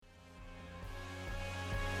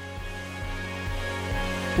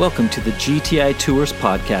Welcome to the GTI Tours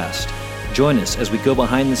podcast. Join us as we go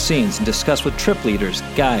behind the scenes and discuss with trip leaders,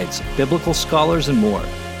 guides, biblical scholars, and more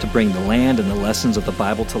to bring the land and the lessons of the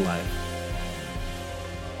Bible to life.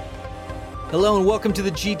 Hello and welcome to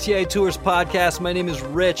the GTI Tours podcast. My name is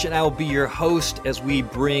Rich and I will be your host as we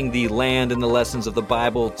bring the land and the lessons of the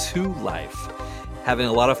Bible to life. Having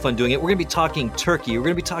a lot of fun doing it. We're going to be talking Turkey. We're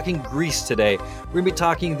going to be talking Greece today. We're going to be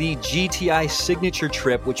talking the GTI signature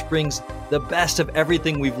trip, which brings the best of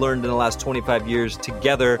everything we've learned in the last 25 years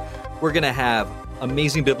together. We're going to have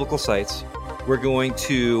amazing biblical sites. We're going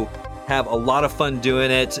to have a lot of fun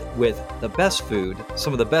doing it with the best food,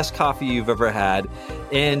 some of the best coffee you've ever had,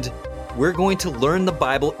 and we're going to learn the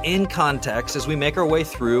Bible in context as we make our way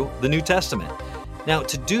through the New Testament. Now,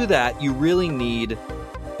 to do that, you really need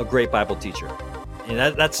a great Bible teacher. And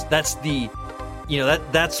that's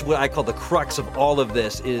what I call the crux of all of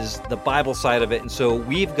this is the Bible side of it. And so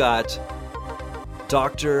we've got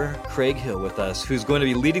Dr. Craig Hill with us, who's going to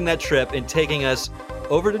be leading that trip and taking us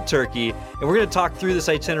over to Turkey. And we're going to talk through this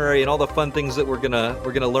itinerary and all the fun things that we're gonna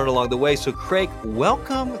learn along the way. So Craig,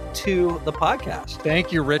 welcome to the podcast.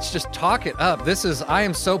 Thank you, Rich. Just talk it up. I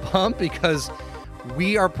am so pumped because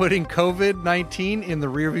we are putting COVID-19 in the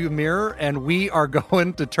rearview mirror and we are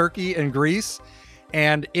going to Turkey and Greece.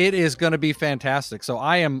 And it is going to be fantastic. So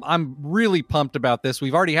I'm really pumped about this.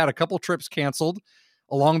 We've already had a couple trips canceled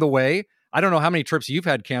along the way. I don't know how many trips you've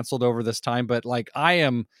had canceled over this time, but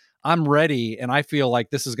I'm ready, and I feel like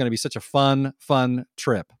this is going to be such a fun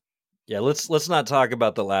trip. Yeah, let's not talk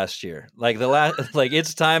about the last year.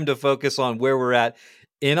 It's time to focus on where we're at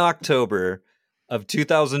in October of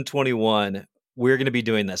 2021. We're going to be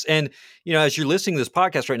doing this. And, as you're listening to this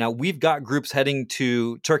podcast right now, we've got groups heading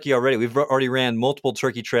to Turkey already. We've already ran multiple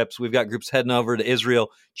Turkey trips. We've got groups heading over to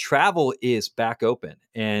Israel. Travel is back open.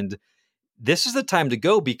 And this is the time to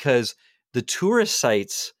go because the tourist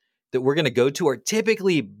sites that we're going to go to are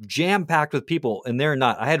typically jam-packed with people, and they're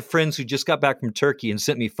not. I had friends who just got back from Turkey and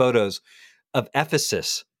sent me photos of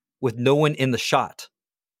Ephesus with no one in the shot.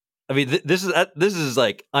 I mean, this is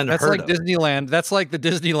like unheard of. That's like Disneyland. That's like the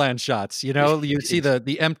Disneyland shots. You see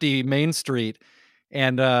the empty Main Street,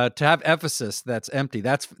 and to have Ephesus that's empty.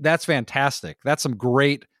 That's fantastic. That's some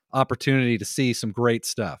great opportunity to see some great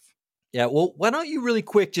stuff. Yeah. Well, why don't you really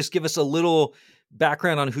quick just give us a little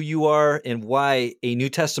background on who you are and why a New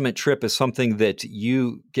Testament trip is something that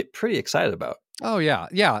you get pretty excited about. Oh yeah,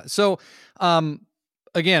 yeah. So,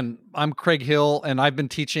 again, I'm Craig Hill, and I've been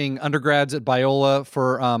teaching undergrads at Biola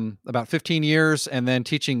for about 15 years, and then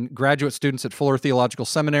teaching graduate students at Fuller Theological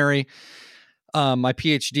Seminary. My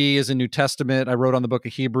PhD is in New Testament. I wrote on the book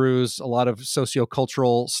of Hebrews, a lot of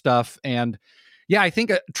sociocultural stuff. And yeah, I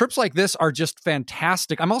think trips like this are just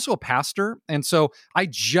fantastic. I'm also a pastor, and so I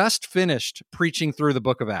just finished preaching through the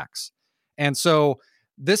book of Acts. And so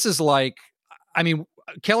this is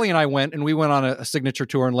Kelly and I went on a signature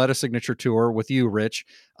tour and led a signature tour with you, Rich,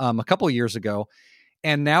 a couple of years ago.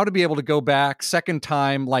 And now to be able to go back second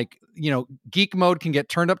time, geek mode can get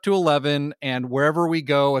turned up to 11, and wherever we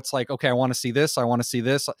go, it's like, okay, I want to see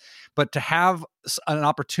this. But to have an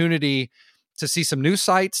opportunity to see some new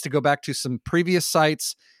sites, to go back to some previous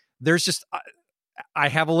sites, there's just, I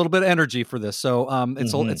have a little bit of energy for this. So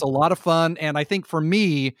it's a lot of fun. And I think for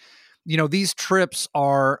me, these trips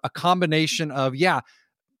are a combination of,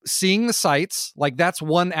 seeing the sights, that's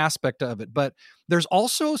one aspect of it, but there's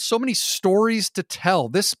also so many stories to tell.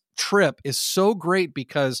 This trip is so great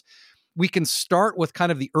because we can start with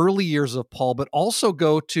kind of the early years of Paul, but also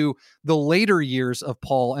go to the later years of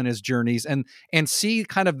Paul and his journeys and see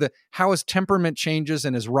kind of how his temperament changes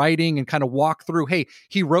and his writing, and kind of walk through, hey,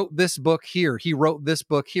 he wrote this book here. He wrote this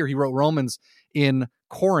book here. He wrote Romans in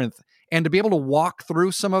Corinth. And to be able to walk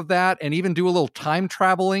through some of that and even do a little time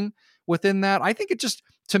traveling within that, I think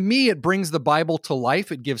to me, it brings the Bible to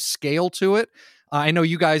life. It gives scale to it. I know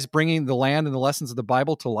you guys bringing the land and the lessons of the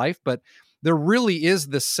Bible to life, but there really is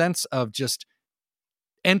this sense of just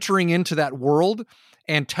entering into that world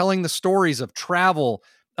and telling the stories of travel,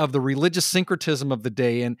 of the religious syncretism of the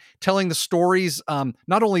day, and telling the stories,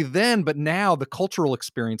 not only then, but now, the cultural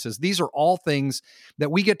experiences. These are all things that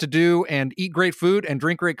we get to do and eat great food and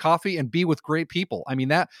drink great coffee and be with great people. I mean,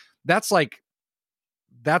 that's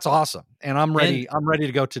awesome. And I'm ready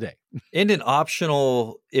to go today. And an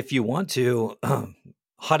optional, if you want to,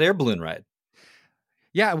 hot air balloon ride.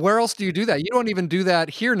 Yeah, where else do you do that? You don't even do that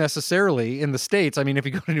here necessarily in the States. I mean, if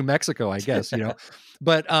you go to New Mexico, I guess,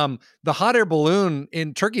 But the hot air balloon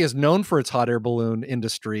in Turkey is known for its hot air balloon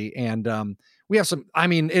industry. And we have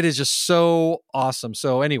it is just so awesome.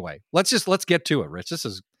 So anyway, let's get to it, Rich.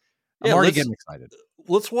 I'm already getting excited.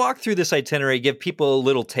 let's walk through this itinerary, give people a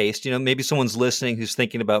little taste. Maybe someone's listening who's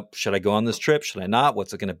thinking about, should I go on this trip? Should I not?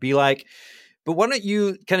 What's it going to be like? But why don't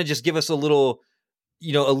you kind of just give us a little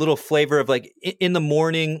flavor of like in the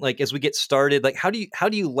morning, like as we get started, like how do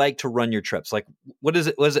you like to run your trips? Like what does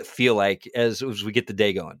it feel like as we get the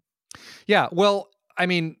day going? Yeah. Well, I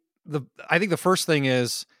mean, I think the first thing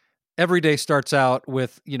is every day starts out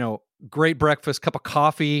with, great breakfast, cup of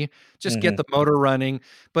coffee, just get the motor running.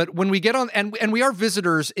 But when we get on, and we are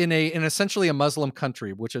visitors in essentially a Muslim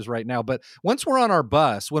country, which is right now. But once we're on our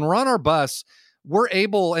bus, we're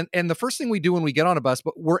able, and the first thing we do when we get on a bus,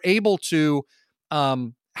 but we're able to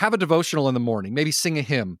have a devotional in the morning, maybe sing a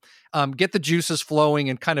hymn, get the juices flowing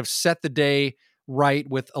and kind of set the day right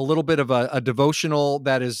with a little bit of a devotional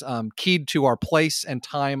that is keyed to our place and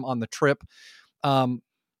time on the trip. And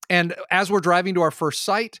as we're driving to our first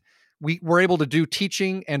site, we're able to do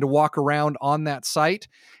teaching and to walk around on that site.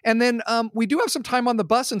 And then we do have some time on the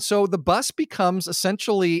bus. And so the bus becomes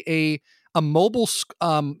essentially a mobile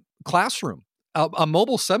classroom, a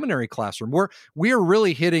mobile seminary classroom where we are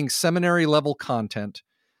really hitting seminary level content.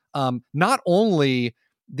 Not only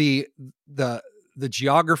the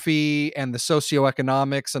geography and the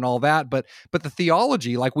socioeconomics and all that, but the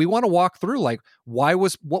theology. Like we want to walk through, like what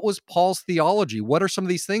was Paul's theology? What are some of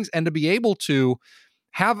these things? And to be able to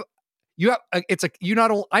have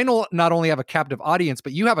I know not only have a captive audience,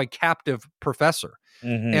 but you have a captive professor.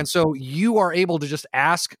 And so you are able to just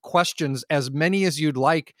ask questions, as many as you'd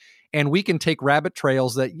like, and we can take rabbit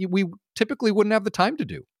trails that we typically wouldn't have the time to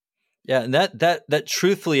do. Yeah, and that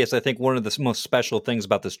truthfully is, I think, one of the most special things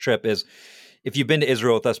about this trip is, if you've been to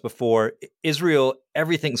Israel with us before, Israel,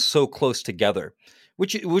 everything's so close together,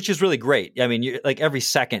 which is really great. I mean, you're like every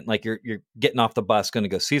second, like you're getting off the bus, going to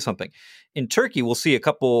go see something. In Turkey, we'll see a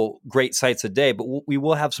couple great sites a day, but we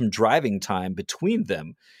will have some driving time between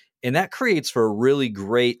them. And that creates for a really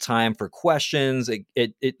great time for questions.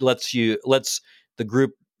 It lets the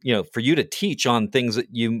group, for you to teach on things that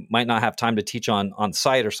you might not have time to teach on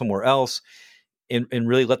site or somewhere else, and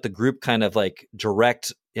really let the group kind of like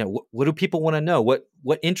direct, what do people want to know?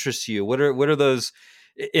 What interests you? What are those?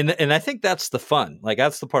 And I think that's the fun. Like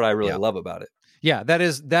that's the part I really love about it. Yeah, that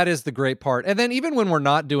is the great part. And then even when we're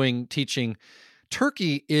not doing teaching,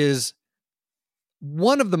 Turkey is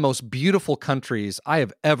one of the most beautiful countries I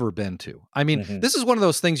have ever been to. I mean, this is one of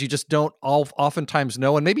those things you just don't oftentimes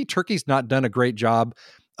know. And maybe Turkey's not done a great job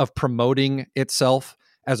of promoting itself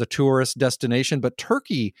as a tourist destination, but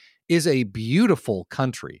Turkey is a beautiful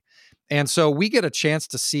country. And so we get a chance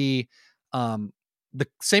to see the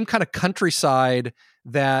same kind of countryside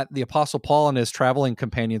that the Apostle Paul and his traveling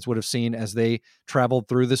companions would have seen as they traveled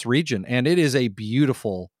through this region. And it is a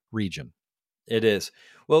beautiful region. It is.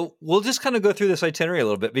 Well, we'll just kind of go through this itinerary a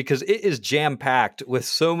little bit because it is jam-packed with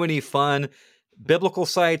so many fun biblical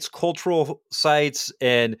sites, cultural sites,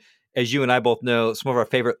 and as you and I both know, some of our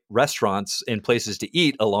favorite restaurants and places to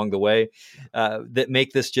eat along the way that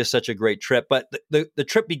make this just such a great trip. But the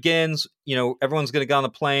trip begins, everyone's going to get on the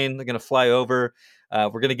plane. They're going to fly over. We're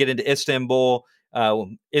going to get into Istanbul.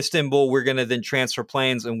 Istanbul, we're going to then transfer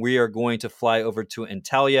planes and we are going to fly over to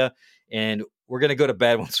Antalya. And we're going to go to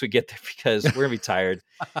bed once we get there because we're going to be tired.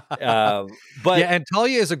 But yeah,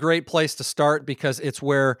 Antalya is a great place to start because it's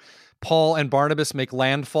where Paul and Barnabas make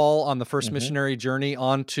landfall on the first missionary journey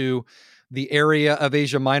onto the area of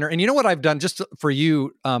Asia Minor. And you know what I've done just for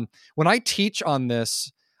you? When I teach on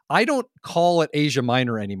this, I don't call it Asia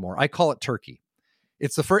Minor anymore. I call it Turkey.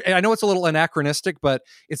 It's the first. I know it's a little anachronistic, but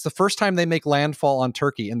it's the first time they make landfall on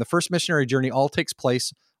Turkey. And the first missionary journey all takes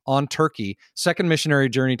place on Turkey. Second missionary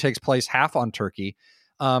journey takes place half on Turkey.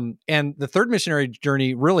 And the third missionary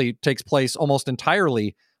journey really takes place almost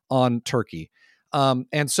entirely on Turkey.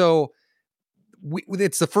 And so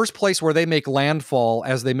it's the first place where they make landfall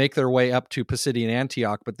as they make their way up to Pisidian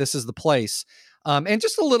Antioch, but this is the place. And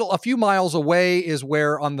just a few miles away is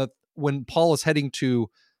where when Paul is heading to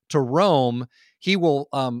Rome, he will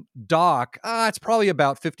dock. It's probably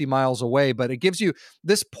about 50 miles away, but it gives you,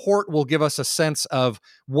 this port will give us a sense of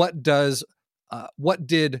what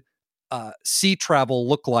did sea travel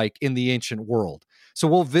look like in the ancient world. So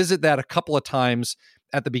we'll visit that a couple of times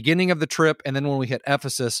at the beginning of the trip. And then when we hit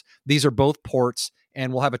Ephesus, these are both ports,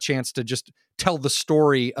 and we'll have a chance to just tell the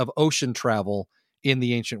story of ocean travel in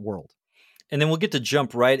the ancient world. And then we'll get to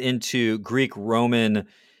jump right into Greek, Roman,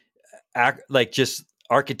 just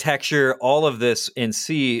architecture, all of this, and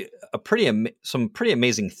see some pretty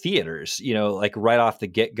amazing theaters, like right off the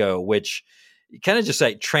get-go, which kind of just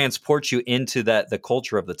like transports you into the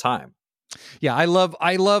culture of the time. Yeah, I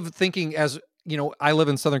love thinking, as I live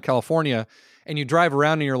in Southern California, and you drive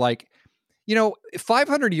around and you're like,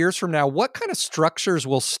 500 years from now, what kind of structures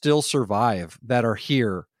will still survive that are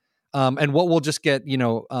here? And what will just get,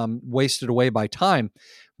 wasted away by time?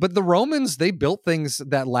 But the Romans, they built things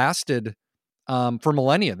that lasted for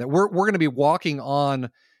millennia, that we're going to be walking on,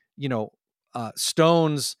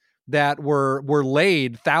 stones that were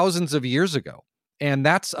laid thousands of years ago. And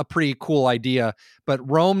that's a pretty cool idea. But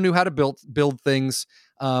Rome knew how to build things.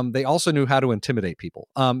 They also knew how to intimidate people.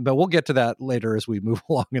 But we'll get to that later as we move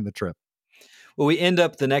along in the trip. Well, we end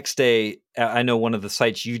up the next day. I know one of the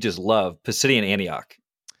sites you just love, Pisidian Antioch.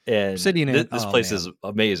 And this place is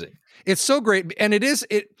amazing. It's so great. And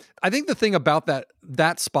I think the thing about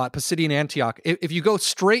that spot, Pisidian Antioch, if you go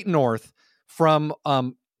straight north from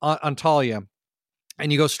Antalya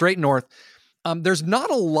and you go straight north, there's not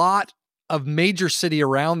a lot of major city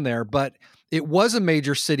around there, but it was a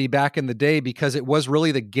major city back in the day because it was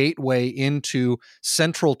really the gateway into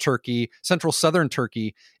central southern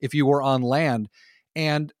Turkey, if you were on land.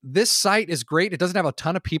 And this site is great. It doesn't have a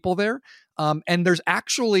ton of people there. And there's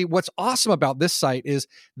actually, what's awesome about this site is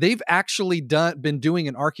they've actually been doing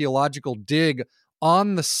an archaeological dig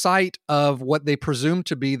on the site of what they presume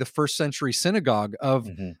to be the first century synagogue of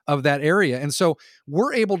that area. And so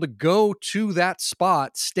we're able to go to that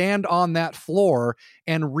spot, stand on that floor,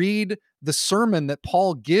 and read the sermon that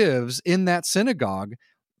Paul gives in that synagogue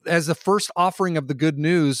as the first offering of the good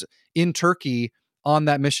news in Turkey on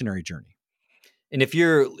that missionary journey. And if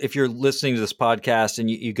you're listening to this podcast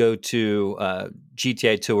and you go to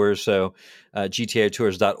GTA Tours, so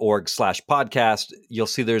gtatours.org/podcast, you'll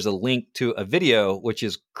see there's a link to a video, which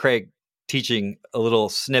is Craig teaching a little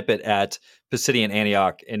snippet at Pisidian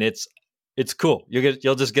Antioch, and it's cool.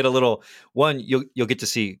 You'll just get a little one. You'll get to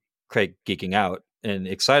see Craig geeking out and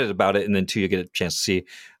excited about it, and then two, you get a chance to see a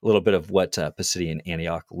little bit of what Pisidian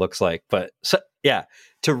Antioch looks like. But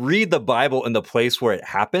to read the Bible in the place where it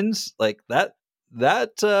happens, like that.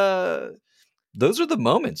 Those are the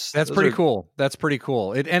moments. That's pretty cool. That's pretty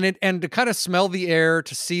cool. And to kind of smell the air,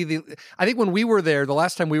 to see I think when we were there, the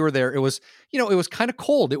last time we were there, it was kind of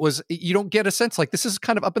cold. You don't get a sense like this is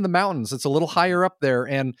kind of up in the mountains. It's a little higher up there.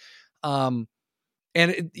 And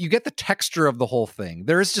you get the texture of the whole thing.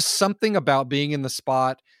 There is just something about being in the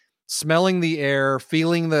spot, smelling the air,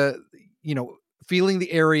 feeling the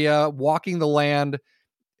area, walking the land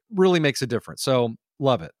really makes a difference. So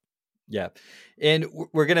love it. Yeah. And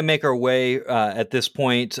we're going to make our way at this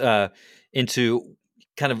point into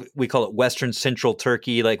kind of, we call it Western Central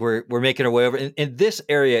Turkey. Like we're making our way over. And this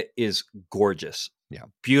area is gorgeous. Yeah.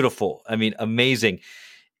 Beautiful. I mean, amazing.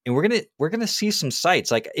 And we're going to see some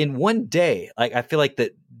sights like in one day. Like I feel like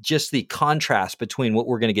that just the contrast between what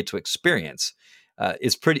we're going to get to experience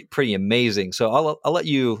is pretty amazing. So I'll let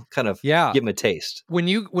you kind of give them a taste. When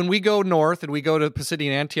we go north and we go to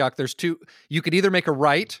Pisidian Antioch, there's two. You could either make a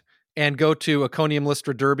right and go to Iconium,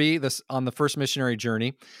 Lystra, Derbe on the first missionary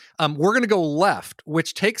journey. We're going to go left,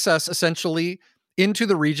 which takes us essentially into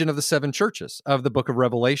the region of the seven churches of the book of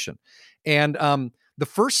Revelation. And the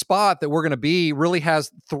first spot that we're going to be really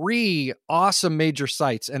has three awesome major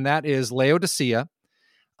sites, and that is Laodicea,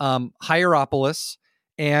 Hierapolis,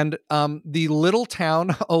 and the little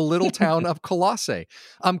town of Colossae.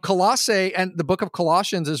 Colossae and the book of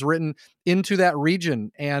Colossians is written into that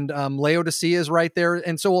region, and Laodicea is right there.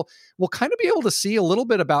 And so we'll kind of be able to see a little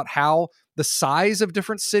bit about how the size of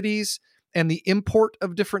different cities and the import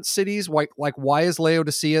of different cities, like why is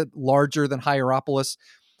Laodicea larger than Hierapolis?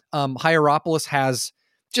 Hierapolis has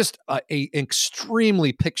just a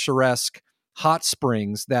extremely picturesque hot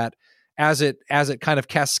springs that as it kind of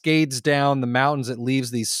cascades down the mountains, it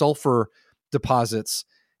leaves these sulfur deposits,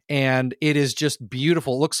 and it is just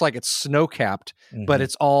beautiful. It looks like it's snow-capped, but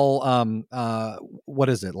it's all what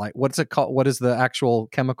is it like? What's it called? What is the actual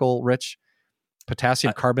chemical, Rich?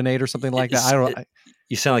 Potassium carbonate or something like that? I don't know.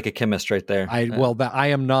 You sound like a chemist right there. I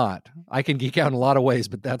am not. I can geek out in a lot of ways,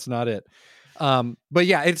 but that's not it. But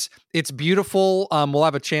yeah, it's beautiful. We'll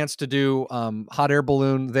have a chance to do hot air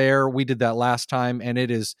balloon there. We did that last time, and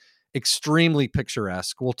it is extremely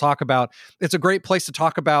picturesque. We'll talk about, it's a great place to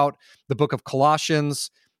talk about the book of Colossians,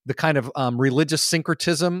 the kind of religious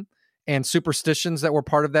syncretism and superstitions that were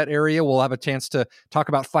part of that area. We'll have a chance to talk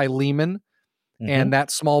about Philemon and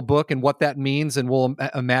that small book and what that means. And we'll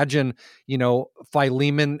imagine,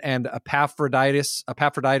 Philemon and Epaphroditus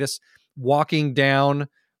walking down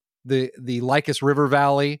the Lycus River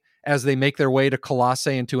Valley as they make their way to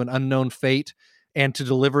Colossae and to an unknown fate, and to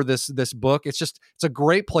deliver this book. It's a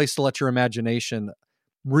great place to let your imagination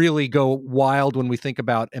really go wild when we think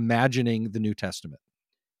about imagining the New Testament.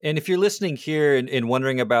 And if you're listening here and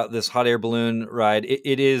wondering about this hot air balloon ride,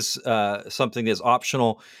 it is something that's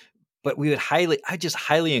optional. but I just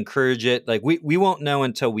highly encourage it. Like we won't know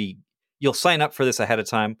until you'll sign up for this ahead of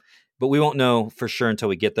time, but we won't know for sure until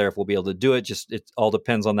we get there if we'll be able to do it. Just it all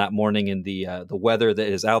depends on that morning and the weather that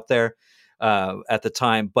is out there at the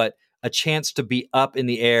time. But a chance to be up in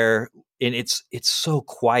the air, and it's so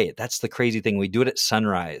quiet. That's the crazy thing. We do it at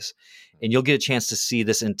sunrise, and you'll get a chance to see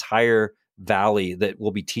this entire valley that we'll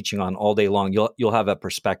be teaching on all day long. You'll have a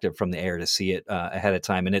perspective from the air to see it ahead of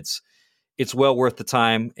time, and it's well worth the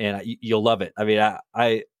time, and you'll love it. I mean,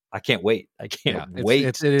 I can't wait. I can't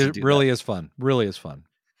wait. It really is fun. Really is fun.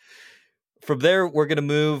 From there, we're going to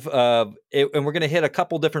move, and we're going to hit a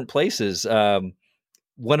couple different places.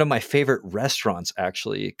 One of my favorite restaurants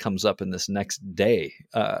actually comes up in this next day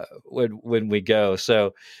when we go.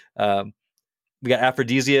 So we got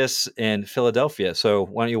Aphrodisias and Philadelphia. So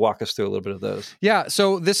why don't you walk us through a little bit of those? Yeah.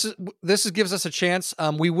 So this gives us a chance.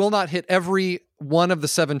 We will not hit every one of the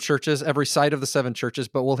 7 churches, every site of the 7 churches,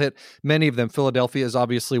 but we'll hit many of them. Philadelphia is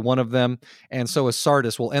obviously one of them, and so is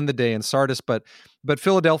Sardis. We'll end the day in Sardis, but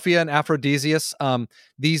Philadelphia and Aphrodisias,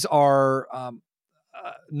 these are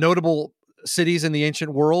notable cities in the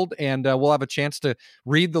ancient world, and we'll have a chance to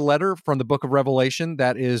read the letter from the book of Revelation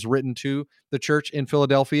that is written to the church in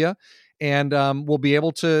Philadelphia, and we'll be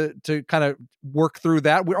able to kind of work through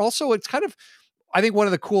that. We're also, it's kind of, I think one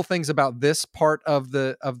of the cool things about this part of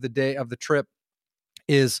the day of the trip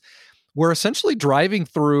is we're essentially driving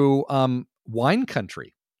through wine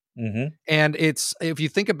country. Mm-hmm. And it's, if you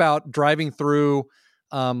think about driving through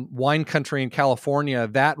wine country in California,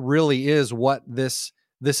 that really is what this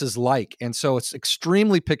is like. And so it's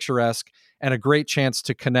extremely picturesque and a great chance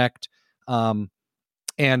to connect and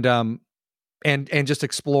just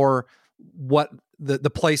explore what the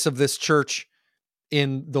place of this church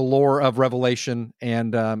in the lore of Revelation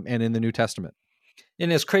and in the New Testament.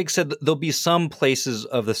 And as Craig said, there'll be some places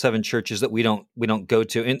of the 7 churches that we don't go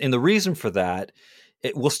to. And the reason for that,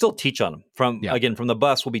 we'll still teach on them again, from the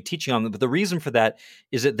bus, we'll be teaching on them. But the reason for that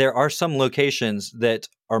is that there are some locations that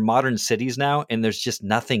are modern cities now, and there's just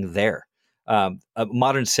nothing there. A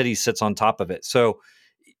modern city sits on top of it. So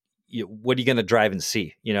what are you going to drive and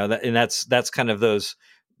see? That's kind of those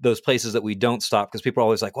places that we don't stop, because people are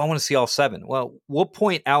always like, well, I want to see all 7. Well, we'll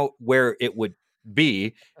point out where it would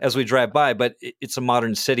be as we drive by, but it's a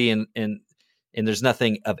modern city and there's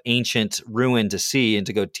nothing of ancient ruin to see and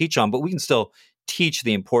to go teach on, but we can still teach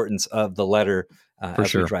the importance of the letter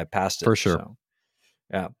as we drive past it. For sure. So,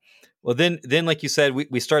 yeah. Well, then, like you said,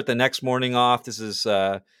 we start the next morning off. This is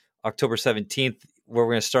October 17th, where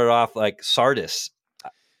we're going to start off like Sardis.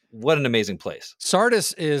 What an amazing place.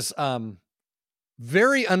 Sardis is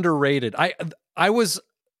very underrated. I was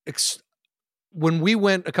when we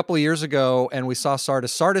went a couple of years ago and we saw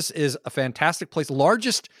Sardis. Sardis is a fantastic place.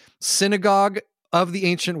 Largest synagogue of the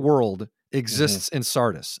ancient world exists in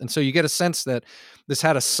Sardis. And so you get a sense that this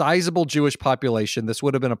had a sizable Jewish population. This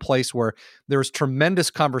would have been a place where there's tremendous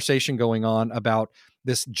conversation going on about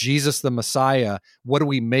this Jesus the Messiah. What do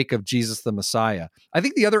we make of Jesus the Messiah? I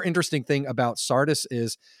think the other interesting thing about Sardis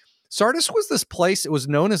is Sardis was this place, it was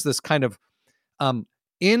known as this kind of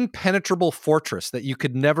impenetrable fortress that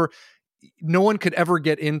no one could ever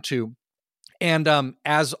get into. And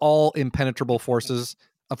as all impenetrable fortresses,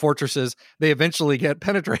 they eventually get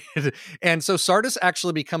penetrated. And so Sardis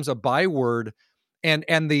actually becomes a byword, and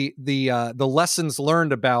the lessons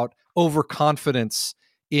learned about overconfidence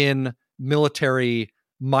in military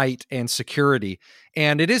might and security.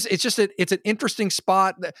 And it's an interesting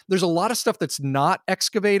spot. There's a lot of stuff that's not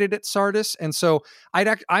excavated at Sardis. And so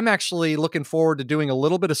I'm actually looking forward to doing a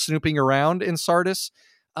little bit of snooping around in Sardis,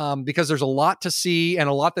 because there's a lot to see and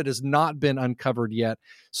a lot that has not been uncovered yet.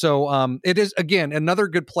 So it is, again, another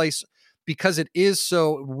good place because it is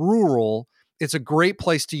so rural. It's a great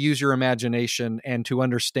place to use your imagination and to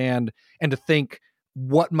understand and to think,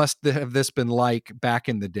 what must have this been like back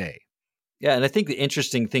in the day? Yeah, and I think the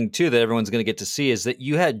interesting thing, too, that everyone's going to get to see is that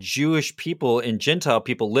you had Jewish people and Gentile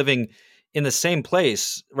people living in the same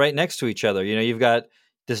place right next to each other. You've got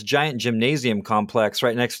this giant gymnasium complex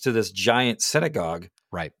right next to this giant synagogue.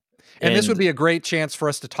 Right. And this would be a great chance for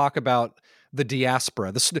us to talk about the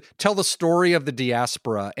diaspora, tell the story of the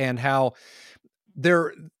diaspora and how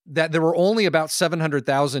there were only about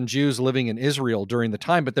 700,000 Jews living in Israel during the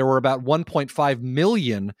time, but there were about 1.5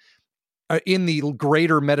 million in the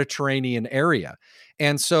greater Mediterranean area.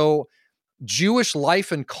 And so Jewish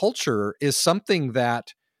life and culture is something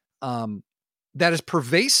that is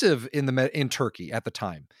pervasive in Turkey at the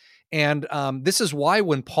time. And this is why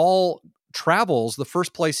when Paul travels, the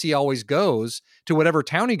first place he always goes to, whatever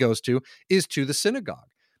town he goes to, is to the synagogue,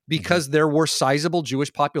 because there were sizable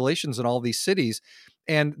Jewish populations in all these cities.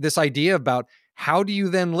 And this idea about how do you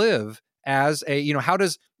then live as a, how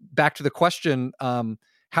does, back to the question,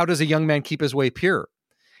 how does a young man keep his way pure?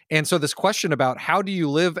 And so this question about how do you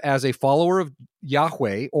live as a follower of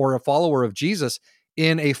Yahweh or a follower of Jesus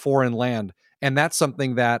in a foreign land? And that's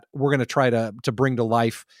something that we're going to try to bring to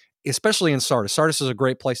life, especially in Sardis. Sardis is a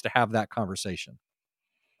great place to have that conversation.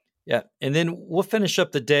 Yeah. And then we'll finish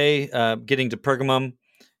up the day getting to Pergamum,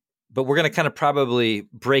 but we're going to kind of probably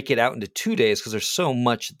break it out into 2 days because there's so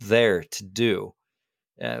much there to do.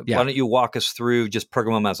 Why don't you walk us through just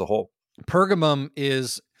Pergamum as a whole? Pergamum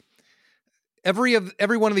is every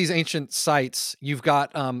one of these ancient sites. You've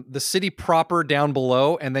got the city proper down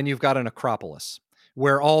below, and then you've got an Acropolis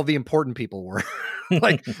where all the important people were.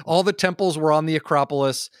 Like all the temples were on the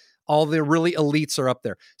Acropolis. All the really elites are up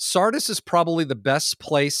there. Sardis is probably the best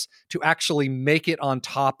place to actually make it on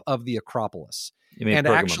top of the Acropolis and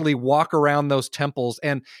Pergamum. Actually walk around those temples.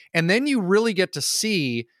 And then you really get to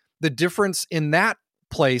see the difference in that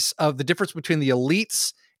place of the difference between the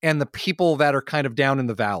elites and the people that are kind of down in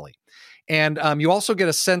the valley. And you also get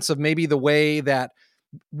a sense of maybe the way that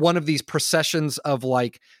one of these processions of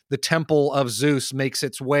like the temple of Zeus makes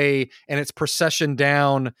its way and its procession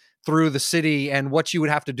down through the city, and what you would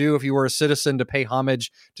have to do if you were a citizen to pay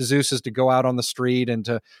homage to Zeus is to go out on the street and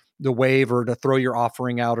to wave or to throw your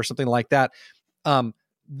offering out or something like that.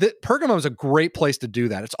 Pergamum is a great place to do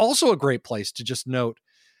that. It's also a great place to just note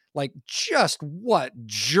like just what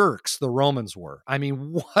jerks the Romans were. I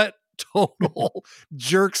mean, what total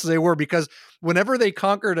jerks they were, because whenever they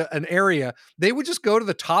conquered an area, they would just go to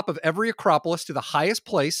the top of every Acropolis, to the highest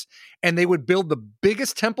place, and they would build the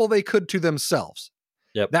biggest temple they could to themselves.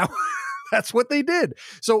 Yep. That's what they did.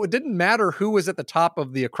 So it didn't matter who was at the top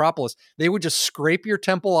of the Acropolis. They would just scrape your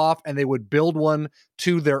temple off and they would build one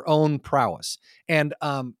to their own prowess. And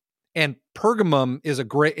Pergamum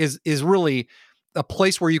is really a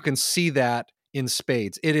place where you can see that in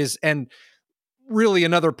spades. It is, and really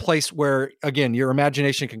another place where, again, your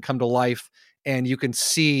imagination can come to life and you can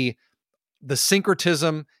see the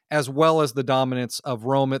syncretism as well as the dominance of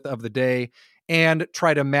Rome of the day, and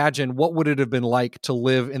try to imagine what would it have been like to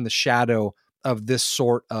live in the shadow of this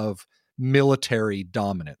sort of military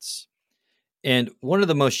dominance. And one of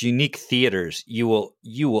the most unique theaters you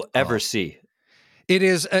will ever see. It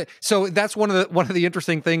is. So that's one of the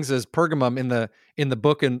interesting things is Pergamum in the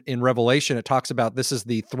book in Revelation, it talks about this is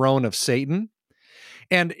the throne of Satan.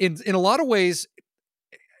 And in a lot of ways,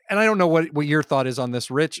 and I don't know what your thought is on this,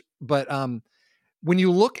 Rich, but when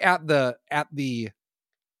you look at the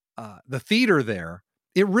theater there,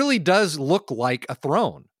 it really does look like a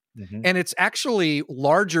throne. Mm-hmm. And it's actually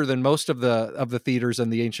larger than most of the theaters in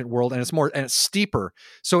the ancient world, and it's steeper.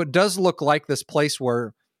 So it does look like this place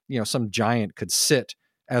where, some giant could sit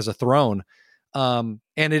as a throne. And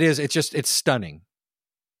it's stunning.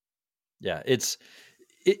 Yeah,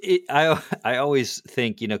 I always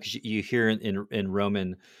think, because you hear in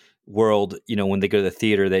Roman world, when they go to the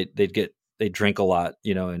theater, they drink a lot,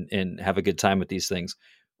 and have a good time with these things.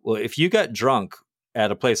 Well, if you got drunk at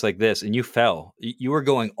a place like this and you fell, you were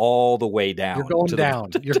going all the way down. You're going down.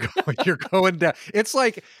 You're going down. It's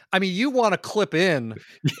like, you want to clip in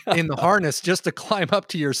the harness just to climb up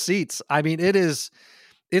to your seats.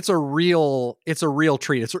 It's a real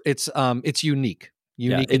treat. It's unique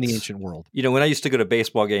in the ancient world. When I used to go to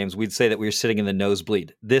baseball games, we'd say that we were sitting in the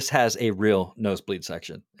nosebleed. This has a real nosebleed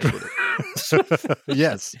section.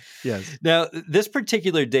 Yes. Now, this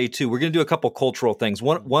particular day too, we're going to do a couple cultural things.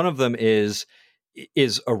 One of them is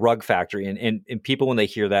a rug factory, and people, when they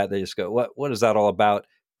hear that, they just go, "What is that all about?"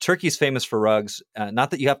 Turkey's famous for rugs.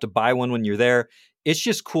 Not that you have to buy one when you're there. It's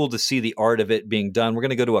just cool to see the art of it being done. We're going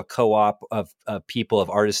to go to a co-op of people, of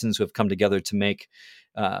artisans who have come together to make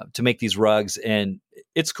these rugs, and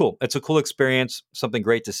it's cool. It's a cool experience, something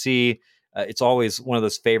great to see. It's always one of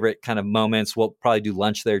those favorite kind of moments. We'll probably do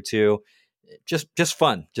lunch there too. Just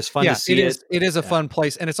fun to see it. It is a fun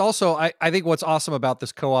place. And it's also, I think what's awesome about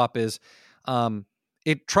this co-op is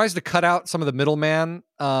it tries to cut out some of the middleman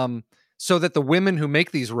so that the women who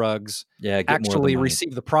make these rugs actually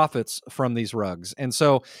receive the profits from these rugs. And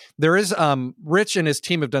so there is, Rich and his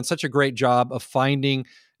team have done such a great job of finding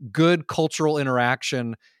good cultural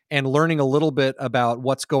interaction and learning a little bit about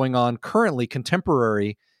what's going on currently,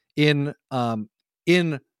 contemporary in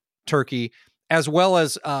Turkey, as well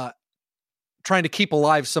as trying to keep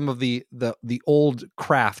alive some of the old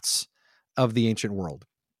crafts of the ancient world.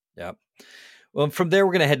 Yeah. Well, from there,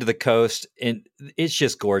 we're going to head to the coast, and it's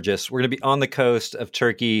just gorgeous. We're going to be on the coast of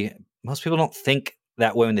Turkey. Most people don't think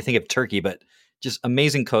that way when they think of Turkey, but just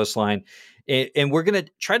amazing coastline. And we're going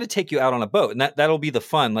to try to take you out on a boat, and that'll be the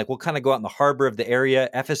fun. Like we'll kind of go out in the harbor of the area.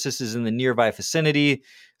 Ephesus is in the nearby vicinity.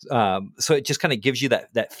 So it just kind of gives you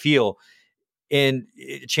that feel, and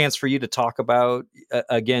a chance for you to talk about,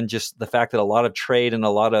 again, just the fact that a lot of trade and a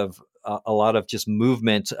lot of just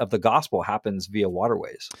movement of the gospel happens via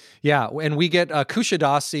waterways. Yeah. And we get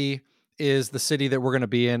Kushadasi is the city that we're going to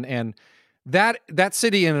be in. And that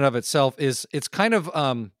city in and of itself it's kind of,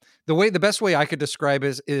 the best way I could describe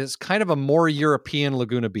is kind of a more European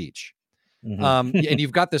Laguna Beach. Mm-hmm. And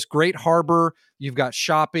you've got this great harbor, you've got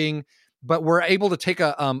shopping, but we're able to take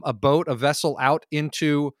a boat, a vessel out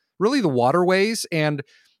into really the waterways. And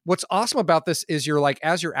what's awesome about this is you're like,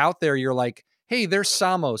 as you're out there, you're like, hey, there's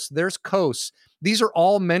Samos, there's Kos. These are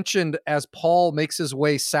all mentioned as Paul makes his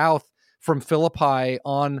way south from Philippi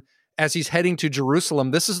as he's heading to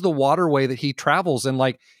Jerusalem. This is the waterway that he travels. And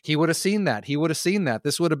like, he would have seen that. He would have seen that.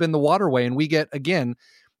 This would have been the waterway. And we get, again,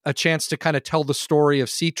 a chance to kind of tell the story of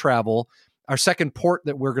sea travel, our second port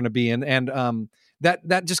that we're going to be in. And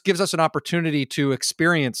that just gives us an opportunity to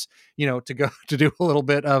experience, to go to do a little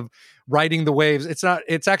bit of riding the waves.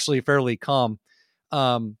 It's actually fairly calm.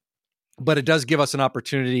 But it does give us an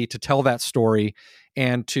opportunity to tell that story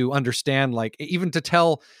and to understand, like, even to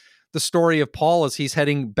tell the story of Paul as he's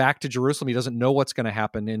heading back to Jerusalem. He doesn't know what's going to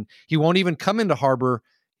happen, and he won't even come into harbor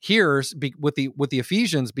here with the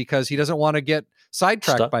Ephesians because he doesn't want to get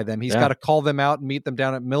sidetracked by them. He's got to call them out and meet them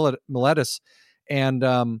down at Miletus. And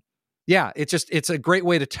it's a great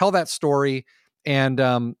way to tell that story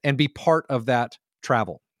and be part of that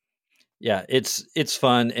travel. Yeah, it's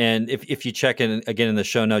fun. And if you check in again in the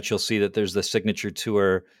show notes, you'll see that there's the signature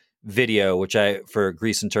tour video, for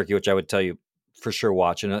Greece and Turkey, which I would tell you for sure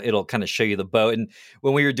watch, and it'll kind of show you the boat. And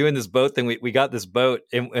when we were doing this boat thing, we got this boat,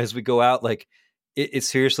 and as we go out, like it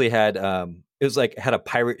seriously had had a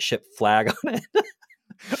pirate ship flag on it.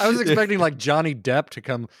 I was expecting like Johnny Depp to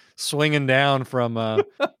come swinging down from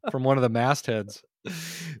one of the mastheads.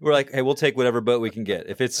 We're like, hey, we'll take whatever boat we can get.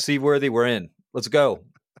 If it's seaworthy, we're in. Let's go.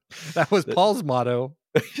 That was Paul's motto.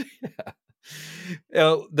 Yeah.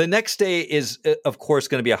 The next day is, of course,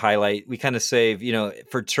 going to be a highlight. We kind of save,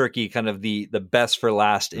 for Turkey, kind of the best for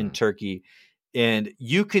last in Turkey. And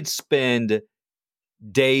you could spend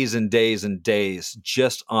days and days and days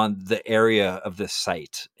just on the area of this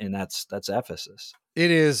site. And that's Ephesus.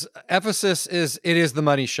 It is. Ephesus is the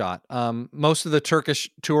money shot. Most of the Turkish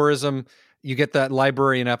tourism, you get that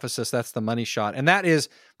library in Ephesus. That's the money shot. And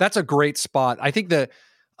that's a great spot. I think the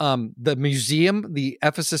museum, the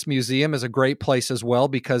Ephesus Museum, is a great place as well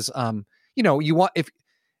because, I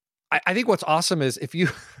think what's awesome is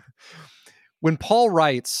when Paul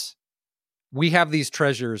writes, we have these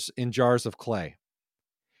treasures in jars of clay.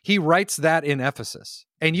 He writes that in Ephesus,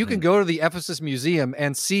 and you can go to the Ephesus Museum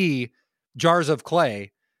and see jars of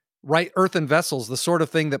clay, right? Earthen vessels, the sort of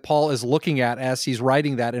thing that Paul is looking at as he's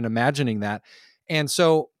writing that and imagining that. And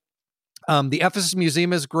so, the Ephesus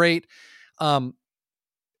Museum is great. The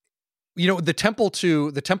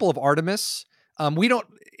temple of Artemis,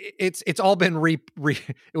 it's all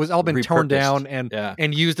been torn down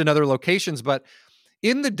and used in other locations. But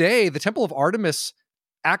in the day, the Temple of Artemis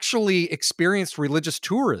actually experienced religious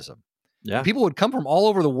tourism. Yeah. People would come from all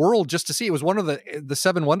over the world just to see. It was one of the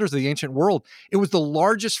seven wonders of the ancient world. It was the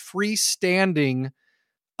largest freestanding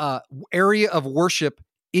area of worship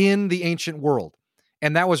in the ancient world.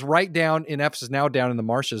 And that was right down in Ephesus, now down in the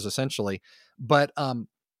marshes, essentially. But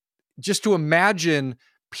just to imagine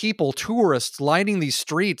people, tourists, lining these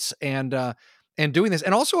streets and doing this,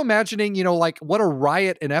 and also imagining, like what a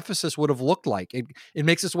riot in Ephesus would have looked like. It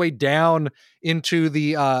makes its way down into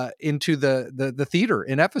the theater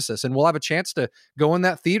in Ephesus, and we'll have a chance to go in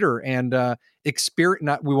that theater and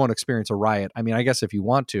experience. We won't experience a riot. I mean, I guess if you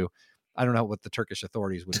want to, I don't know what the Turkish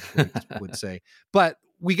authorities would say, but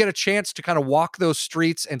we get a chance to kind of walk those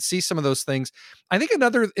streets and see some of those things. I think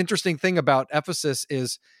another interesting thing about Ephesus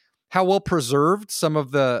is how well preserved some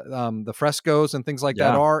of the frescoes and things like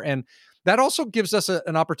that are. And that also gives us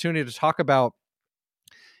an opportunity to talk about,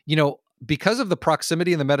 because of the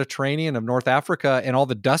proximity in the Mediterranean of North Africa and all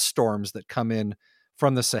the dust storms that come in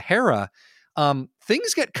from the Sahara,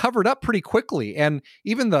 things get covered up pretty quickly. And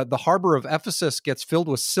even the harbor of Ephesus gets filled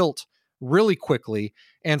with silt really quickly.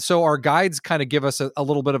 And so our guides kind of give us a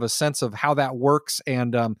little bit of a sense of how that works.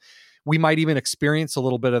 And we might even experience a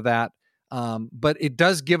little bit of that. But it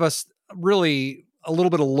does give us really a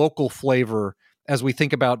little bit of local flavor as we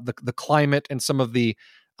think about the climate and some of the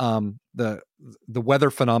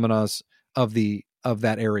weather phenomena of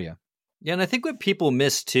that area. Yeah, and I think what people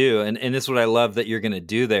miss too, and this is what I love that you're going to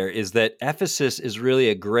do there, is that Ephesus is really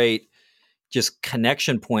a great just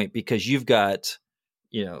connection point because you've got,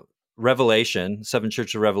 Revelation, seven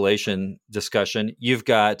church of Revelation discussion. You've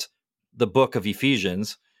got the book of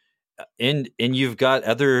Ephesians, and you've got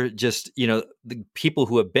other just the people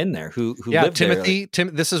who have been there, who lived Timothy. there.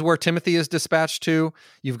 This is where Timothy is dispatched to.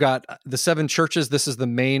 You've got the seven churches. This is the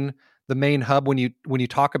main hub. When you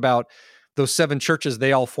talk about those seven churches,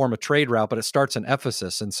 they all form a trade route, but it starts in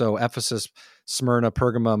Ephesus, and so Ephesus, Smyrna,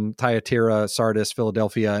 Pergamum, Thyatira, Sardis,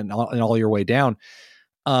 Philadelphia, and all your way down.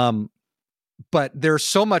 But there's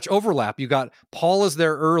so much overlap. You got Paul is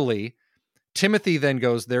there early. Timothy then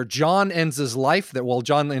goes there. John ends his life there. Well,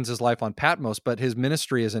 John ends his life on Patmos, but his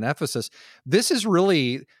ministry is in Ephesus. This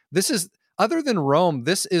is other than Rome,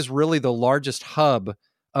 this is really the largest hub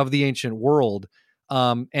of the ancient world.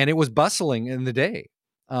 And it was bustling in the day.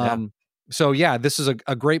 So this is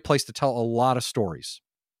a great place to tell a lot of stories.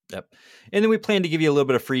 Yep. And then we plan to give you a little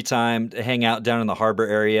bit of free time to hang out down in the harbor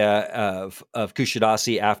area of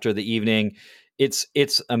Kushadasi after the evening.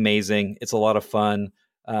 It's amazing. It's a lot of fun.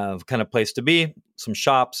 Kind of place to be, some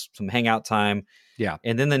shops, some hangout time. Yeah.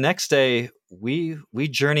 And then the next day we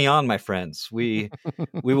journey on, my friends. We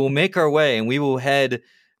will make our way, and we will head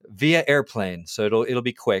via airplane. So it'll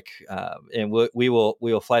be quick. And we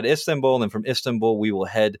will fly to Istanbul, and then from Istanbul we will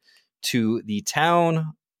head to the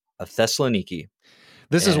town of Thessaloniki.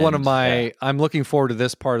 This is one of my I'm looking forward to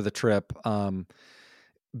this part of the trip.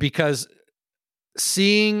 Because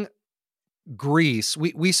seeing Greece,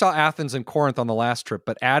 we saw Athens and Corinth on the last trip,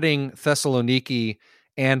 but adding Thessaloniki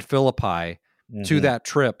and Philippi to that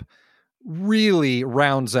trip really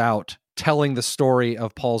rounds out telling the story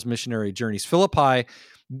of Paul's missionary journeys. Philippi,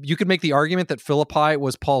 you could make the argument that Philippi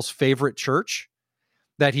was Paul's favorite church,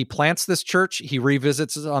 that he plants this church, he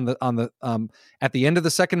revisits it at the end of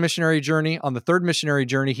the second missionary journey. On the third missionary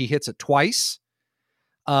journey, he hits it twice.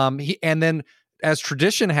 And then, as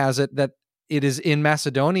tradition has it, that it is in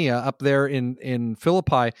Macedonia, up there in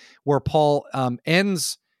Philippi, where Paul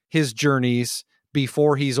ends his journeys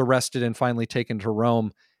before he's arrested and finally taken to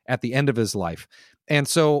Rome at the end of his life. And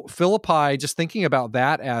so Philippi, just thinking about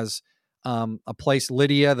that as a place,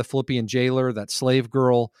 Lydia, the Philippian jailer, that slave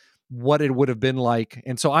girl, what it would have been like.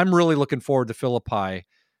 And so I'm really looking forward to Philippi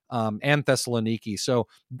and Thessaloniki. So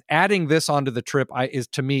adding this onto the trip is,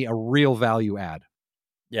 to me, a real value add.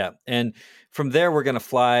 Yeah. And from there, we're going to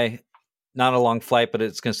fly. Not a long flight, but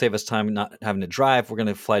it's going to save us time not having to drive. We're going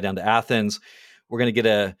to fly down to Athens. We're going to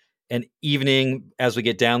get an evening as we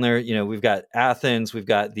get down there. We've got Athens, we've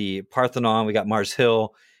got the Parthenon, we got Mars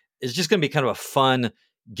Hill. It's just going to be kind of a fun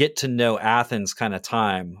get to know Athens kind of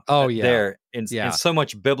time. Oh yeah, there and so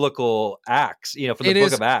much biblical Acts. From the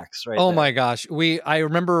book of Acts, right? Oh my gosh, I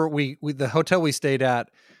remember we the hotel we stayed at.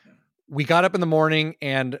 We got up in the morning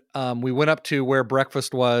and we went up to where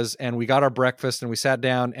breakfast was, and we got our breakfast and we sat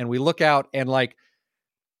down and we look out and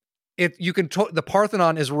the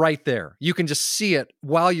Parthenon is right there. You can just see it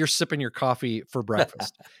while you're sipping your coffee for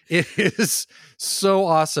breakfast. It is so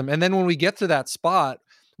awesome. And then when we get to that spot,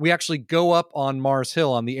 we actually go up on Mars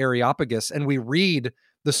Hill on the Areopagus and we read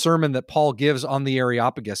the sermon that Paul gives on the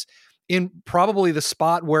Areopagus in probably the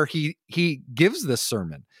spot where he gives this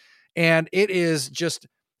sermon. And it is just,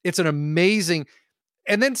 it's an amazing,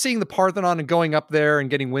 and then seeing the Parthenon and going up there and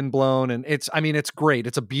getting windblown, and it's great.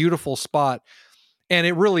 It's a beautiful spot, and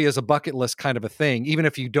it really is a bucket list kind of a thing. Even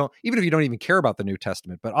if you don't even care about the New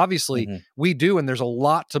Testament, but obviously we do, and there's a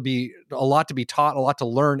lot to be taught, a lot to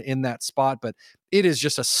learn in that spot. But it is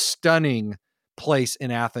just a stunning place in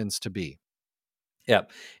Athens to be. Yeah,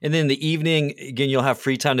 and then the evening again, you'll have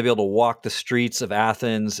free time to be able to walk the streets of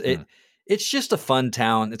Athens. It's just a fun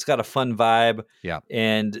town. It's got a fun vibe. Yeah.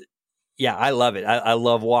 And yeah, I love it. I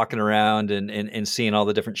love walking around and seeing all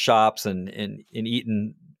the different shops and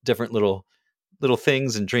eating different little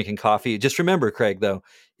things and drinking coffee. Just remember, Craig, though,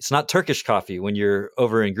 it's not Turkish coffee when you're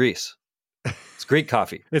over in Greece. It's great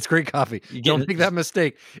coffee. It's great coffee. Don't make that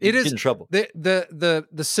mistake. It is in trouble. The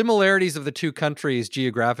similarities of the two countries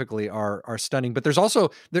geographically are stunning, but there's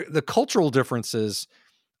also the cultural differences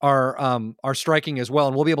are striking as well.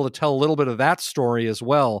 And we'll be able to tell a little bit of that story as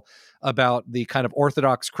well about the kind of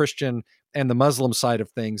Orthodox Christian and the Muslim side of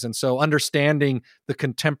things. And so understanding the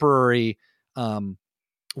contemporary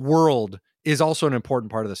world is also an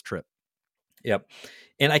important part of this trip. Yep.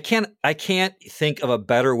 And I can't think of a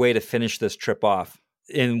better way to finish this trip off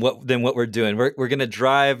than what we're doing. We're going to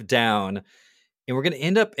drive down, and we're going to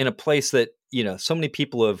end up in a place that, so many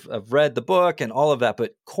people have read the book and all of that,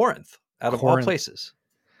 but Corinth, out of all places.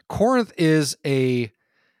 Corinth is an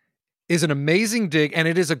amazing dig, and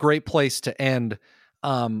it is a great place to end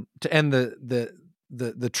the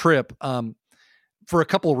trip for a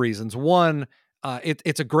couple of reasons. One,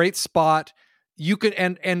 it's a great spot. You could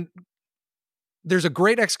and there's a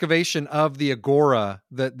great excavation of the agora,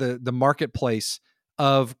 the marketplace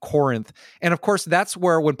of Corinth. And of course, that's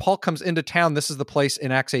where when Paul comes into town, this is the place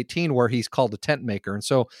in Acts 18 where he's called a tent maker. And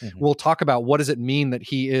so we'll talk about what does it mean that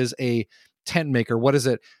he is a tent maker? What is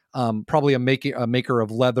it? Probably a maker of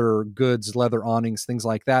leather goods, leather awnings, things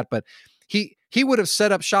like that. But he would have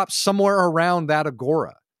set up shop somewhere around that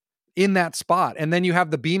agora in that spot. And then you have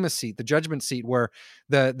the Bema seat, the judgment seat, where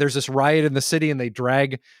there's this riot in the city and they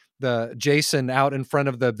drag the Jason out in front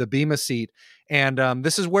of the Bema seat. And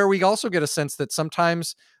this is where we also get a sense that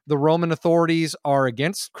sometimes the Roman authorities are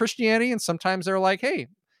against Christianity and sometimes they're like, hey,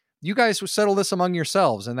 you guys settle this among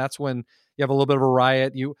yourselves. And that's when you have a little bit of a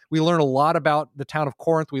riot. We learn a lot about the town of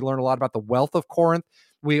Corinth. We learn a lot about the wealth of Corinth.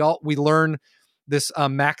 We learn this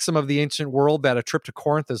maxim of the ancient world that a trip to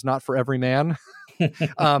Corinth is not for every man.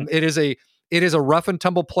 It is a rough and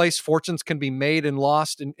tumble place. Fortunes can be made and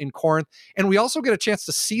lost in Corinth. And we also get a chance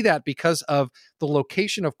to see that because of the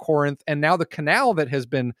location of Corinth and now the canal that has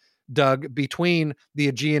been dug between the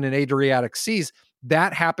Aegean and Adriatic seas.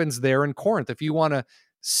 That happens there in Corinth. If you want to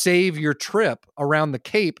save your trip around the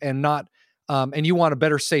Cape and not, and you want a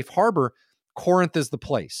better safe harbor, Corinth is the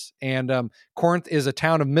place. And Corinth is a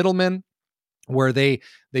town of middlemen where they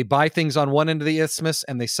buy things on one end of the isthmus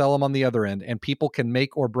and they sell them on the other end, and people can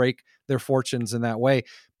make or break their fortunes in that way.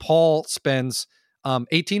 Paul spends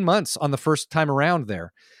 18 months on the first time around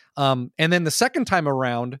there. And then the second time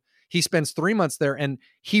around, he spends 3 months there and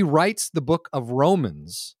he writes the book of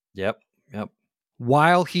Romans. Yep.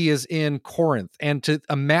 While he is in Corinth. And to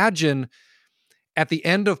imagine at the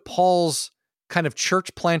end of Paul's kind of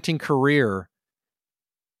church planting career,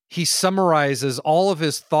 he summarizes all of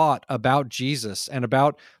his thought about Jesus and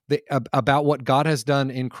about what God has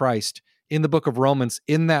done in Christ in the book of Romans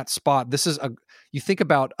in that spot. You think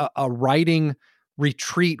about a writing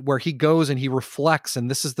retreat where he goes and he reflects, and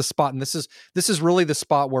this is the spot. And this is really the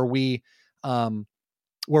spot where we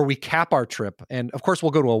cap our trip. And of course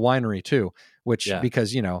we'll go to a winery too,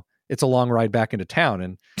 because, it's a long ride back into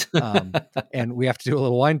town and, and we have to do a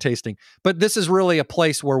little wine tasting, but this is really a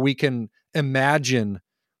place where we can imagine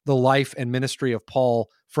the life and ministry of Paul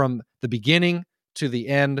from the beginning to the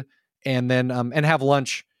end, and then, and have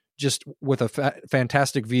lunch just with a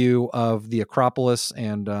fantastic view of the Acropolis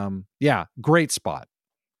and, great spot.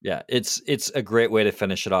 Yeah. It's a great way to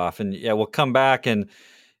finish it off. And we'll come back and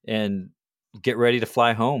get ready to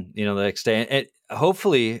fly home, the next day. And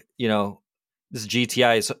hopefully, this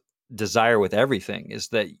GTI's desire with everything is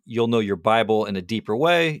that you'll know your Bible in a deeper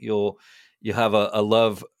way. You'll have a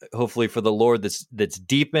love, hopefully, for the Lord that's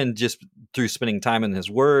deepened just through spending time in His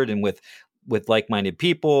Word and with like-minded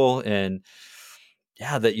people. And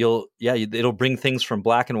it'll bring things from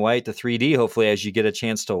black and white to 3D, hopefully, as you get a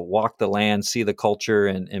chance to walk the land, see the culture,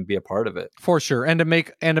 and be a part of it. For sure. And to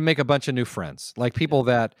make a bunch of new friends, like people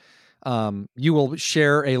that you will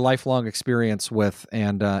share a lifelong experience with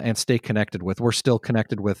and stay connected with. We're still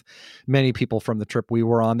connected with many people from the trip we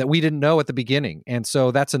were on that we didn't know at the beginning. And so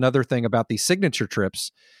that's another thing about these signature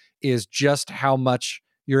trips is just how much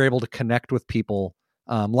you're able to connect with people,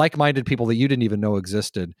 like-minded people that you didn't even know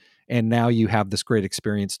existed. And now you have this great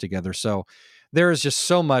experience together. So there is just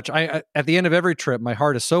so much. I at the end of every trip, my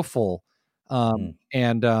heart is so full. I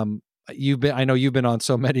know you've been on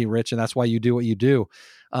so many, Rich, and that's why you do what you do.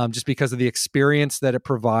 Just because of the experience that it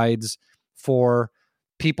provides for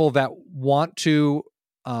people that want to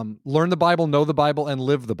learn the Bible, know the Bible, and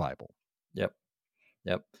live the Bible. Yep.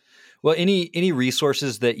 Well, any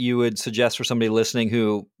resources that you would suggest for somebody listening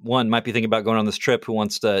who, one, might be thinking about going on this trip, who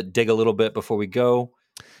wants to dig a little bit before we go?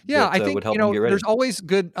 Yeah, I think, there's always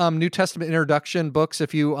good New Testament introduction books.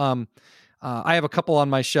 If you, I have a couple on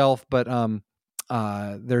my shelf, but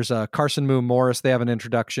there's Carson Moon Morris. They have an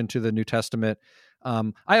introduction to the New Testament.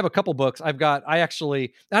 I have a couple books. I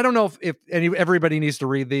don't know if everybody needs to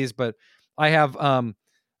read these, but I have,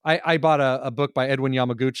 I bought a book by Edwin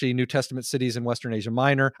Yamaguchi, New Testament Cities in Western Asia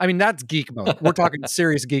Minor. I mean, that's geek mode. We're talking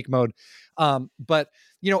serious geek mode. But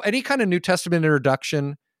any kind of New Testament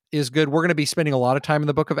introduction is good. We're going to be spending a lot of time in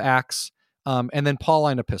the book of Acts, and then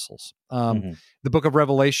Pauline epistles. The book of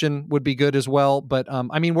Revelation would be good as well. But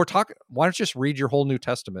why don't you just read your whole New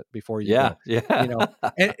Testament before you go? Yeah.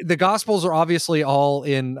 And the Gospels are obviously all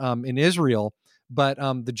in Israel, but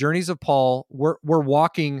the journeys of Paul, we're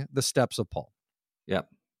walking the steps of Paul. Yep.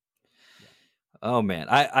 Oh man,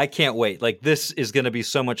 I can't wait. Like, this is going to be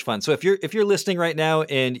so much fun. So if you're listening right now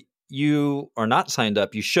and you are not signed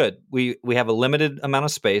up, you should. We have a limited amount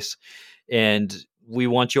of space, and we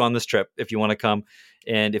want you on this trip if you want to come.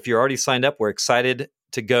 And if you're already signed up, we're excited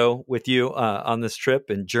to go with you on this trip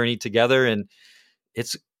and journey together. And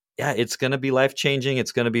it's going to be life-changing.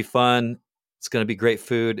 It's going to be fun. It's going to be great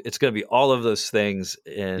food. It's going to be all of those things.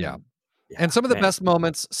 And and some of the best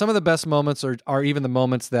moments are even the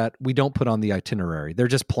moments that we don't put on the itinerary. They're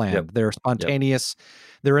just planned. Yep. They're spontaneous. Yep.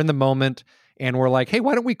 They're in the moment. And we're like, hey,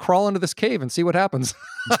 why don't we crawl into this cave and see what happens?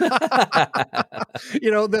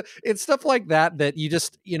 It's stuff like that you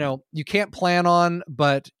just, you can't plan on,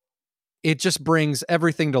 but it just brings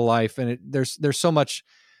everything to life. And there's so much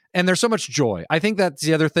joy. I think that's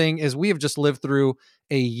the other thing is we have just lived through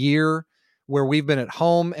a year where we've been at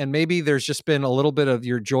home, and maybe there's just been a little bit of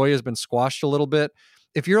your joy has been squashed a little bit.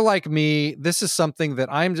 If you're like me, this is something that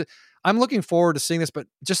I'm looking forward to seeing this, but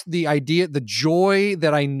just the idea, the joy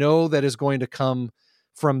that I know that is going to come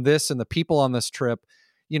from this and the people on this trip,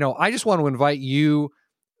 I just want to invite you,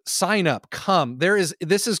 sign up, come.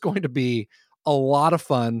 This is going to be a lot of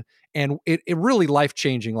fun, and it really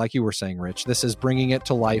life-changing, like you were saying, Rich. This is bringing it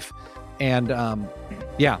to life, and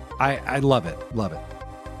I love it. Love it.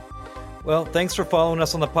 Well, thanks for following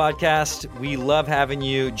us on the podcast. We love having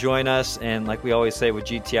you join us. And like we always say with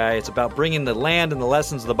GTI, it's about bringing the land and the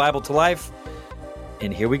lessons of the Bible to life.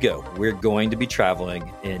 And here we go. We're going to be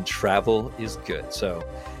traveling, and travel is good. So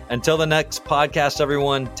until the next podcast,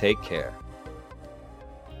 everyone, take care.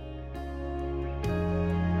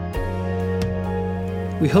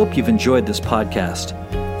 We hope you've enjoyed this podcast.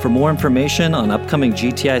 For more information on upcoming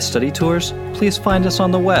GTI study tours, please find us on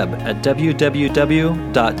the web at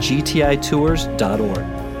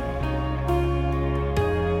www.gtitours.org.